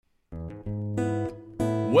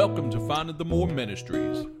Welcome to Finding the More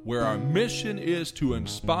Ministries, where our mission is to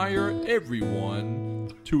inspire everyone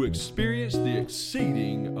to experience the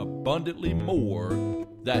exceeding abundantly more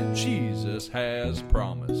that Jesus has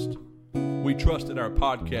promised. We trust that our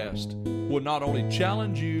podcast will not only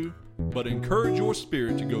challenge you, but encourage your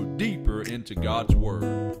spirit to go deeper into God's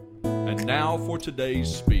Word. And now for today's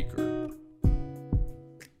speaker.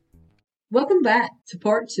 Welcome back to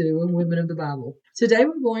part 2 of Women of the Bible. Today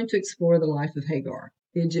we're going to explore the life of Hagar,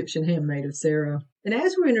 the Egyptian handmaid of Sarah. And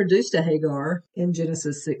as we're introduced to Hagar in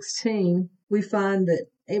Genesis 16, we find that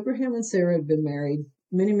Abraham and Sarah had been married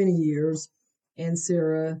many, many years, and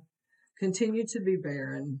Sarah continued to be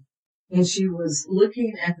barren. And she was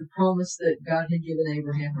looking at the promise that God had given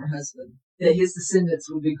Abraham, her husband, that his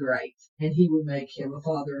descendants would be great, and he would make him a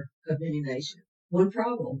father of many nations. One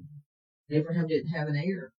problem, Abraham didn't have an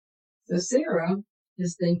heir. So Sarah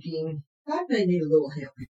is thinking, God may need a little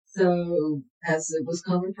help. So, as it was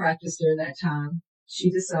common practice during that time,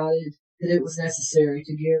 she decided that it was necessary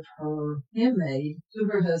to give her handmaid to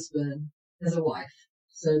her husband as a wife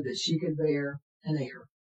so that she could bear an heir.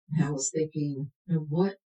 And I was thinking,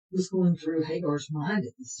 what was going through Hagar's mind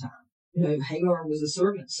at this time? Hagar was a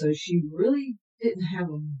servant, so she really didn't have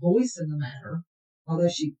a voice in the matter, although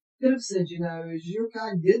she could have said, is your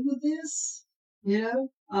God good with this?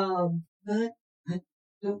 But I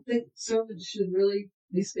don't think servants should really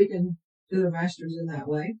be speaking to their masters in that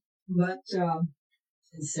way. But and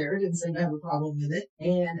Sarah didn't seem to have a problem with it.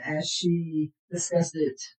 And as she discussed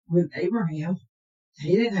it with Abraham,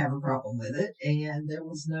 he didn't have a problem with it. And there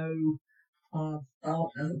was no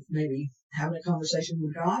thought of maybe having a conversation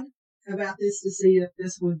with God about this to see if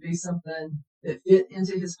this would be something that fit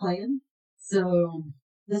into his plan. So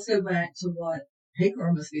let's go back to what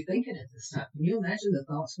Hagar must be thinking at this time. Can you imagine the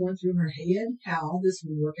thoughts going through her head, how all this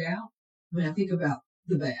would work out? I think about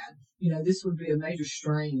the bad. This would be a major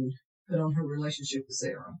strain put on her relationship with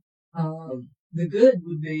Sarah. The good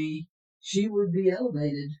would be she would be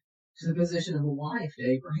elevated to the position of a wife to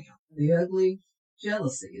Abraham. The ugly,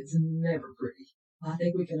 jealousy is never pretty. I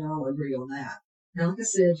think we can all agree on that. Now, like I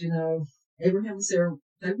said, Abraham and Sarah,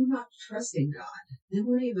 they were not trusting God. They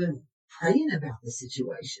weren't even praying about the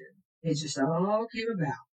situation. It just all came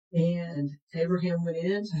about. And Abraham went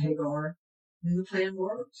in to Hagar, and the plan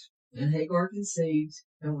worked. And Hagar conceived.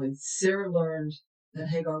 And when Sarah learned that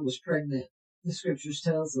Hagar was pregnant, the scriptures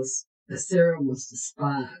tells us that Sarah was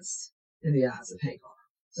despised in the eyes of Hagar.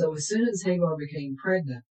 So as soon as Hagar became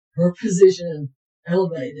pregnant, her position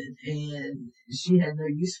elevated, and she had no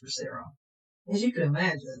use for Sarah. As you can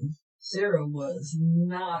imagine, Sarah was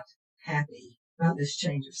not happy about this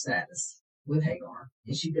change of status with Hagar,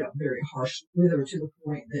 and she dealt very harshly with her to the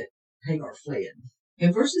point that Hagar fled.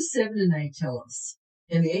 And verses 7 and 8 tell us,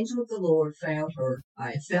 And the angel of the Lord found her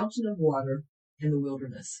by a fountain of water in the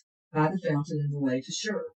wilderness, by the fountain in the way to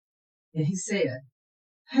Shur. And he said,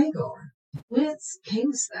 Hagar, whence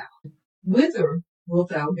camest thou? Whither wilt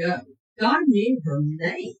thou go? God knew her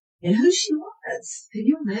name and who she was. Can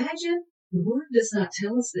you imagine? The word does not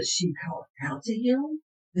tell us that she called out to him,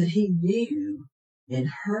 that he knew and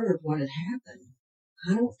heard what had happened.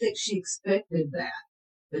 I don't think she expected that,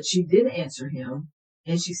 but she did answer him,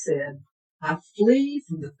 and she said, I flee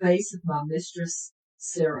from the face of my mistress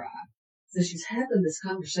Sarai. So she's having this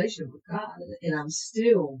conversation with God, and I'm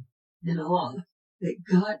still in awe that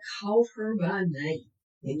God called her by name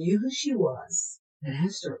and knew who she was and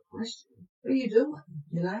asked her a question. What are you doing?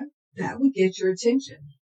 That would get your attention.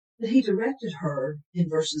 But he directed her in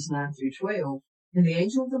verses 9 through 12, and the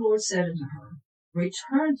angel of the Lord said unto her,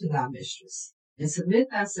 Return to thy mistress, and submit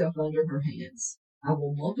thyself under her hands. I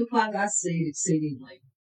will multiply thy seed exceedingly,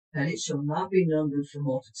 that it shall not be numbered for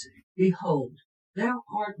multitude. Behold, thou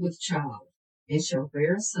art with child, and shalt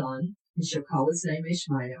bear a son, and shall call his name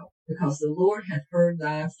Ishmael, because the Lord hath heard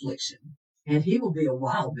thy affliction. And he will be a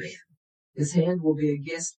wild man. His hand will be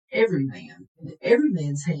against every man, and every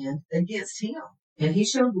man's hand against him. And he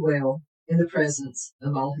shall dwell in the presence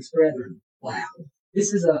of all his brethren. Wow.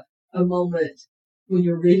 This is a moment when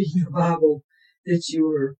you're reading your Bible that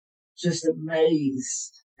you're just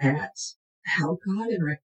amazed at how God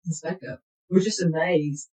interacts. Let's back up. We're just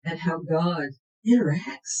amazed at how God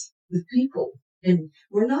interacts with people. And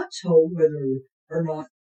we're not told whether or not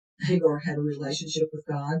Hagar had a relationship with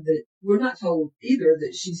God. That we're not told either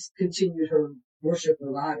that she's continued her worship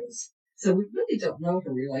of idols. So we really don't know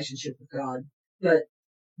her relationship with God. But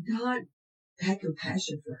God had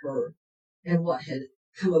compassion for her and what had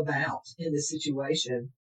come about in this situation.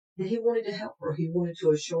 And he wanted to help her. He wanted to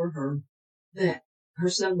assure her that her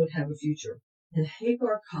son would have a future. And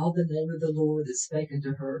Hagar called the name of the Lord that spake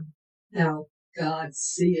unto her, Now God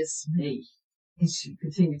seest me. And she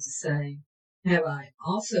continued to say, have I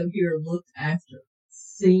also here looked after,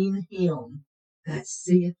 seen him that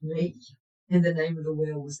seeth me? And the name of the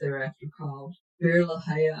well was thereafter called Bir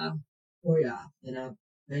Lahaya Oya. And I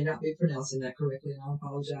may not be pronouncing that correctly, and I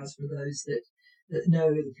apologize for those that know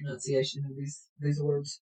the pronunciation of these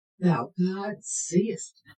words. Now, God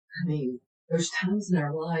seest. I mean, there's times in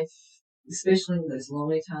our life, especially in those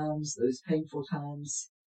lonely times, those painful times,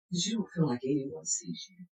 that you don't feel like anyone sees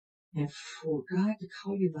you. And for God to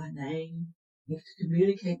call you by name and to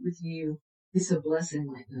communicate with you, it's a blessing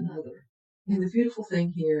like none other. And the beautiful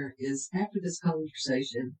thing here is after this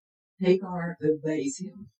conversation, Hagar obeys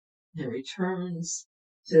him and returns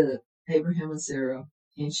to Abraham and Sarah,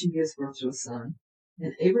 and she gives birth to a son.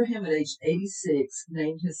 And Abraham at age 86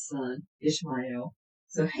 named his son Ishmael.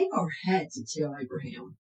 So Hagar had to tell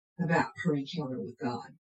Abraham about her encounter with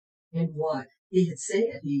God and what he had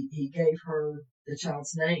said. He gave her the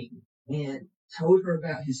child's name and told her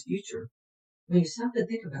about his future. When you stop to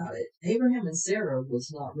think about it, Abraham and Sarah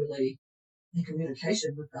was not really in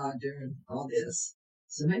communication with God during all this.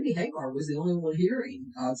 So maybe Hagar was the only one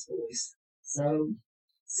hearing God's voice. So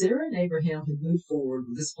Sarah and Abraham had moved forward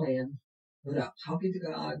with this plan without talking to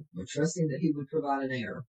God or trusting that he would provide an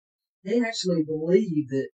heir. They actually believed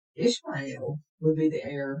that Ishmael would be the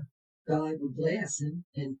heir God would bless,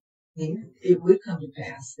 and it would come to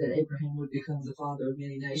pass that Abraham would become the father of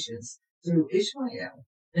many nations through Ishmael.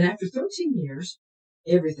 And after 13 years,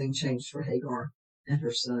 everything changed for Hagar and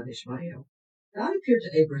her son Ishmael. God appeared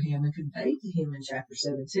to Abraham and conveyed to him in chapter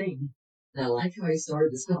 17. And I like how he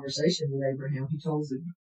started this conversation with Abraham. He told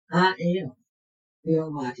him, I am the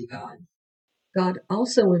Almighty God. God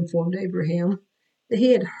also informed Abraham that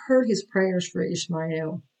he had heard his prayers for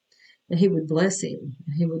Ishmael, and he would bless him,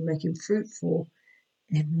 and he would make him fruitful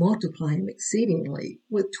and multiply him exceedingly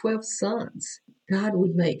with 12 sons. God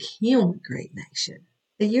would make him a great nation.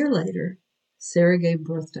 A year later, Sarah gave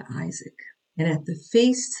birth to Isaac, and at the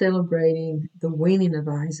feast celebrating the weaning of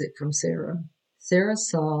Isaac from Sarah, Sarah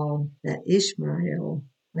saw that Ishmael,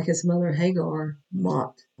 like his mother Hagar,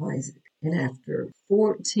 mocked Isaac. And after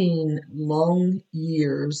 14 long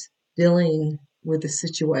years dealing with a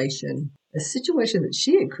situation that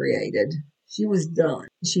she had created, she was done.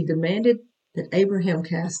 She demanded that Abraham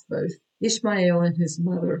cast both Ishmael and his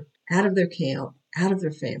mother out of their camp, out of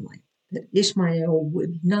their family, that Ishmael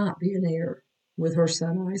would not be an heir with her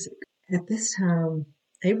son Isaac. At this time,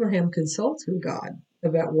 Abraham consults with God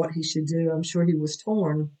about what he should do. I'm sure he was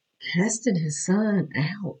torn, casting his son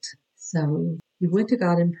out. So he went to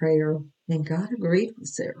God in prayer, and God agreed with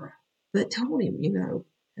Sarah, but told him,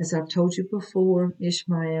 as I've told you before,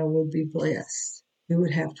 Ishmael would be blessed. He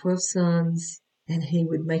would have 12 sons, and he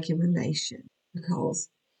would make him a nation, because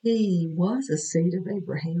he was a seed of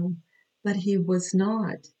Abraham, but he was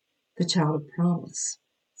not the child of promise.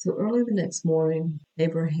 So early the next morning,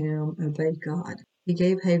 Abraham obeyed God. He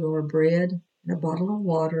gave Hagar bread and a bottle of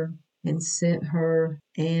water and sent her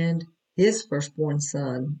and his firstborn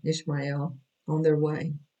son, Ishmael, on their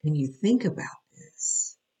way. And you think about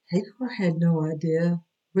this. Hagar had no idea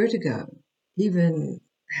where to go, even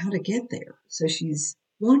how to get there. So she's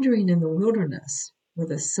wandering in the wilderness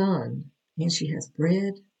with a son, and she has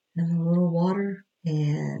bread and a little water,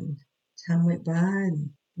 and time went by and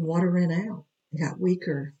the water ran out. It got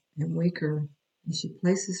weaker and weaker, and she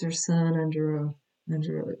places her son under a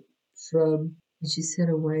shrub, and she sent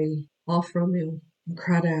away off from him and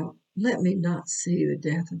cried out, let me not see the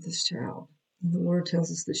death of this child. And the word tells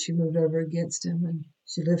us that she moved over against him, and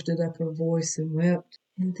she lifted up her voice and wept.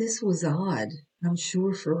 And this was odd, I'm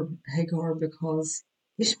sure, for Hagar, because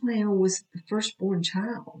Ishmael was the firstborn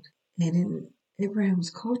child. And in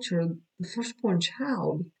Abraham's culture, the firstborn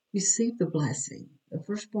child received the blessing. The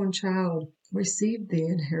firstborn child received the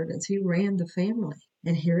inheritance. He ran the family.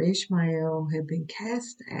 And here Ishmael had been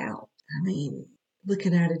cast out. I mean,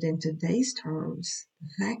 looking at it in today's terms,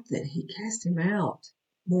 the fact that he cast him out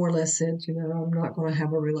more or less said, I'm not going to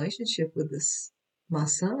have a relationship with my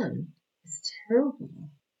son. It's terrible.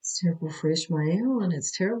 It's terrible for Ishmael, and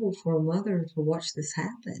it's terrible for a mother to watch this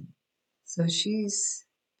happen. So she's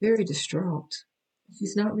very distraught.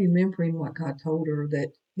 She's not remembering what God told her,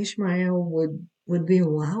 that Ishmael would be a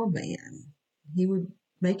wild man. He would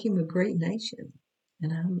make him a great nation.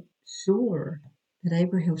 And I'm sure that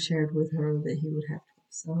Abraham shared with her that he would have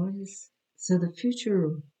 12 sons. So the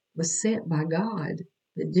future was sent by God.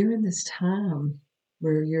 But during this time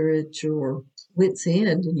where you're at your wit's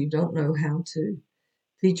end and you don't know how to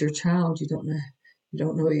feed your child, you don't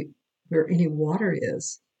know where any water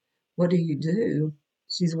is, what do?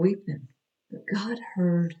 She's weeping. But God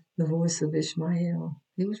heard the voice of Ishmael.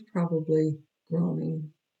 He was probably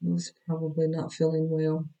groaning, was probably not feeling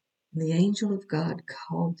well. And the angel of God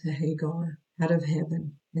called to Hagar out of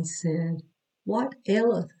heaven and said, What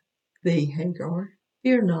aileth thee, Hagar?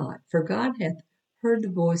 Fear not, for God hath heard the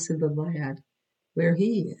voice of the lad where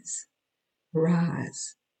he is.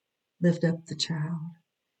 Arise, lift up the child,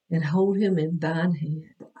 and hold him in thine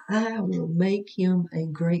hand. I will make him a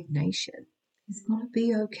great nation. He's going to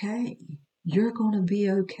be okay. You're going to be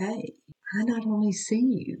okay. I not only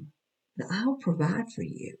see you, but I'll provide for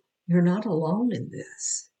you. You're not alone in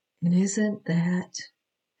this. And isn't that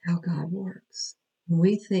how God works? When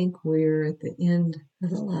we think we're at the end of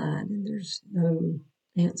the line and there's no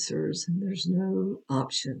answers and there's no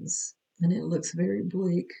options, and it looks very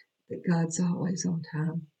bleak, but God's always on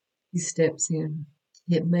time. He steps in.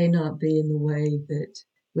 It may not be in the way that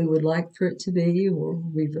we would like for it to be or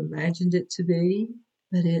we've imagined it to be,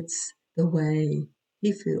 but it's the way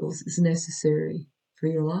He feels is necessary for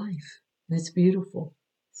your life. And it's beautiful.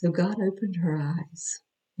 So God opened her eyes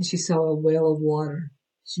and she saw a well of water.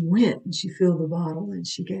 She went and she filled the bottle and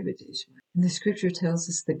she gave it to Ishmael. And the scripture tells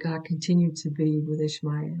us that God continued to be with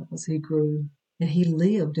Ishmael as he grew. And he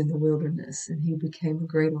lived in the wilderness and he became a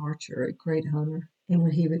great archer, a great hunter. And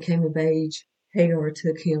when he became of age, Hagar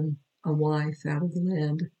took him a wife out of the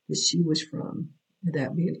land that she was from,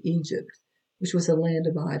 that being Egypt, which was a land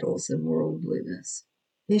of idols and worldliness.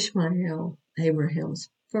 Ishmael, Abraham's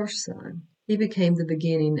first son, he became the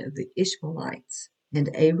beginning of the Ishmaelites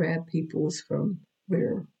and Arab peoples from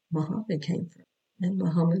where Muhammad came from. And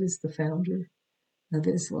Muhammad is the founder of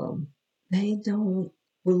Islam. They don't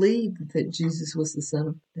believe that Jesus was the son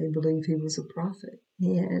of, they believe he was a prophet.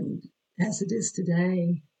 And as it is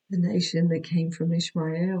today, the nation that came from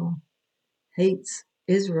Ishmael hates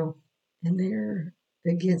Israel and they're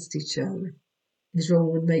against each other.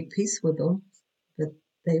 Israel would make peace with them, but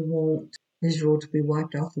they want Israel to be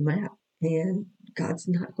wiped off the map. And God's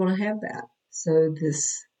not going to have that. So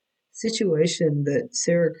this situation that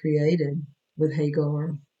Sarah created with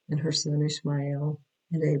Hagar and her son Ishmael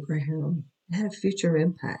and Abraham had a future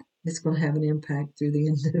impact. It's going to have an impact through the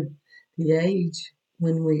end of the age.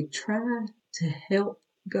 When we try to help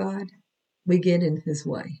God, we get in his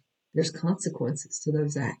way. There's consequences to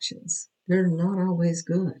those actions. They're not always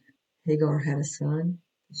good. Hagar had a son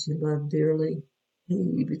she loved dearly.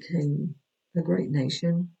 He became a great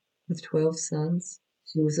nation with 12 sons.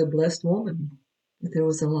 She was a blessed woman, but there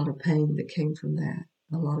was a lot of pain that came from that.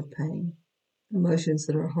 A lot of pain. Emotions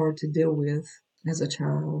that are hard to deal with as a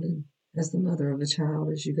child and as the mother of a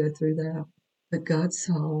child as you go through that. But God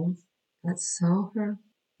saw her.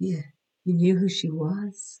 Yeah, he knew who she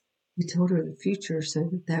was. He told her the future so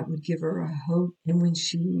that that would give her a hope. And when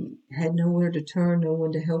she had nowhere to turn, no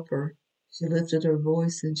one to help her, she lifted her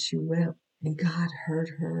voice and she wept. And God heard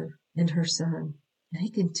her and her son. And he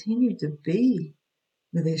continued to be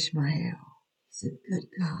with Ishmael. He's a good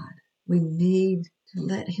God. We need to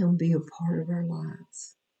let him be a part of our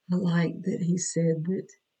lives. I like that he said that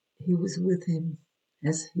he was with him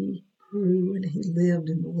as he grew and he lived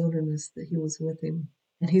in the wilderness, that he was with him.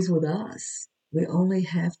 And he's with us. We only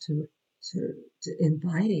have to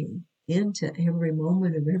invite him into every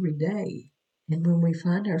moment of every day. And when we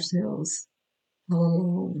find ourselves all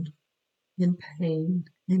alone, in pain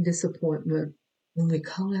and disappointment, when we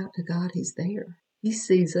call out to God, he's there. He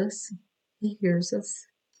sees us. He hears us.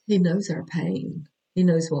 He knows our pain. He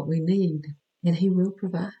knows what we need. And he will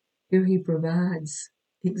provide. Here he provides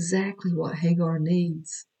exactly what Hagar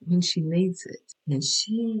needs when she needs it. And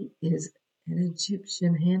she is an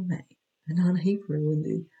Egyptian handmaid, a non-Hebrew in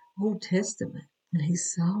the Old Testament. And he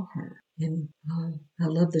saw her. And I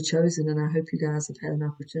love The Chosen, and I hope you guys have had an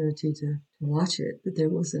opportunity to watch it. But there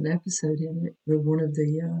was an episode in it where one of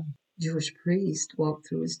the Jewish priests walked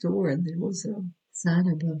through his door, and there was a sign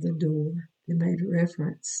above the door that made a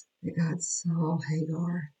reference that God saw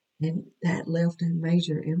Hagar. And that left a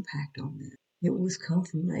major impact on them. It was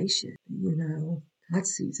confirmation, God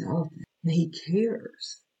sees all that. And he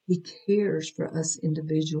cares. He cares for us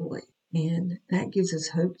individually. And that gives us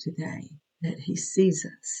hope today that he sees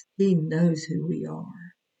us. He knows who we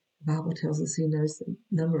are. The Bible tells us he knows the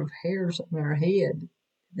number of hairs on our head.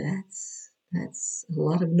 That's a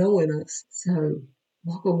lot of knowing us. So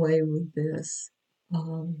walk away with this.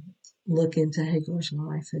 Look into Hagar's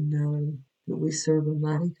life and know that we serve a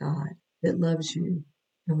mighty God that loves you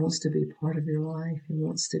and wants to be part of your life and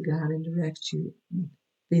wants to guide and direct you and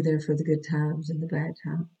be there for the good times and the bad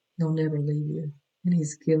times. He'll never leave you. And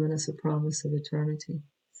he's given us a promise of eternity.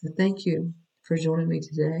 So thank you for joining me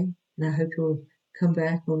today. And I hope you'll come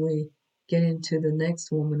back when we get into the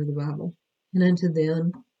next woman of the Bible. And until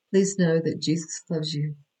then, please know that Jesus loves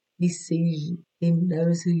you. He sees you. He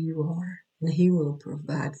knows who you are. and He will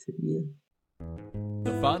provide for you.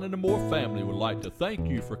 The Finding the More family would like to thank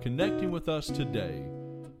you for connecting with us today.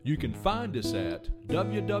 You can find us at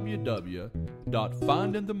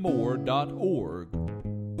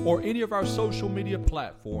www.findingthemore.org or any of our social media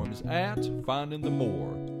platforms at Finding the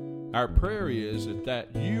More. Our prayer is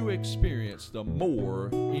that you experience the more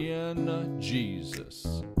in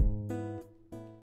Jesus.